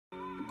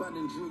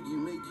Banning drill, you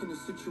making the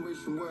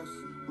situation worse.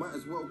 Might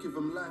as well give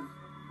them life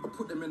or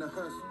put them in a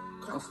hearse.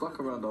 I stuck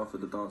around after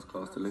the dance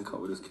class to link up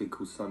with this kid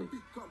called Sonny.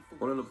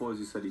 One of the boys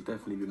who said he'd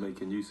definitely be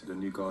making use of the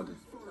new garden.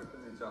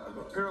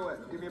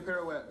 Pirouette, give me a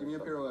pirouette, give me a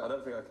pirouette. I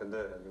don't think I can do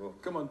it anymore.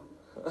 Come on.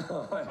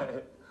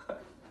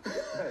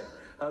 Hey,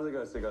 how's it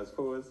go? So it goes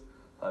forwards,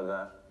 like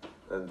that,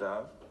 then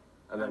down,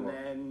 and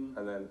then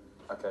And then,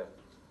 okay.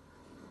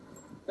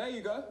 there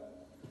you go.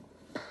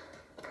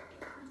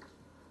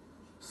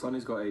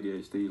 Sonny's got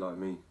ADHD like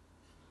me,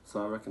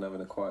 so I reckon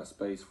having a quiet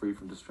space free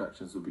from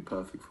distractions would be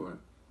perfect for him.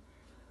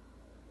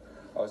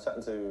 I was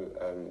chatting to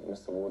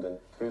Mr. Warden.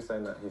 He was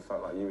saying that he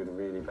felt like you would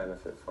really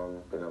benefit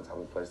from being able to have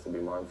a place to be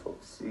mindful.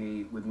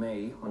 See, with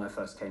me, when I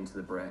first came to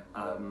the Brit,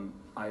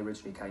 I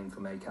originally came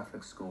from a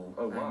Catholic school.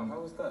 Oh wow,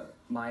 how was that?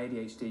 My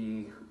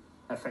ADHD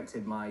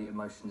affected my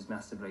emotions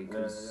massively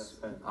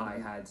because I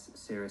had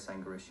serious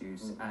anger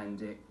issues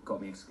and it got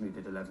me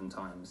excluded 11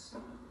 times.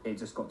 It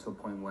just got to a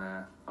point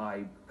where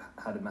I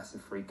had a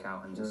massive freak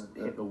out and just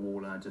hit the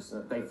wall, and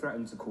they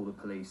threatened to call the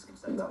police.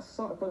 That's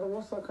so, but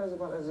what's so crazy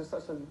about it is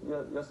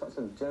you're such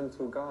a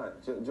gentle guy.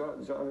 Do you know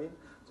what I mean?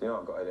 Do you know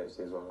I've got ADHD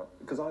as well?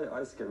 Because I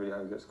used to get really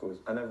angry at schools,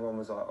 and everyone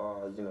was like,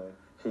 oh, you know,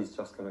 he's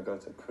just going to go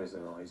to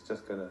prison, or he's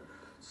just going to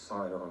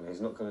sign on,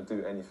 he's not going to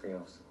do anything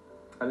else.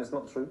 And it's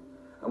not true.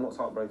 And what's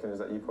heartbreaking is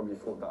that you probably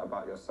thought that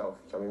about yourself,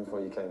 do you know what I mean,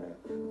 before you came here.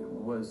 It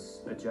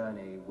was a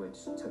journey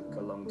which took a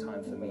long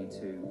time for me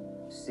to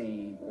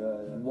see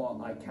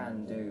what I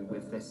can do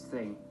with this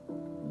thing.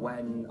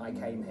 When I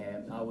came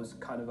here, I was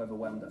kind of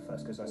overwhelmed at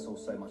first because I saw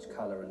so much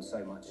colour and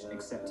so much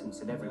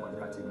acceptance in everyone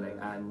practically.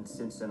 And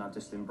since then I've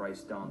just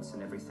embraced dance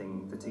and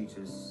everything the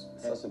teachers...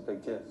 Such a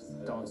big gift.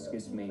 Dance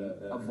gives me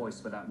a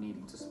voice without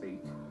needing to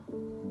speak.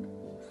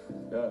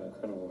 You're an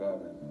incredible guy,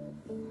 man.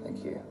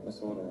 Thank you.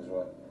 Mr. Warden was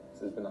right.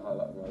 It's been a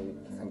highlight of my week.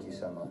 Thank you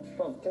so much.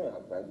 Bro, give me a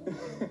hug, man.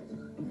 Thank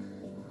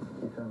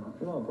you so much.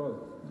 No, bro,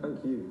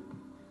 thank you.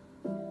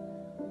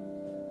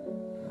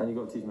 And you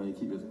got to teach me how you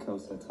keep your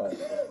curls so tight.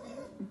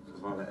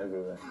 Just run it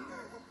everywhere.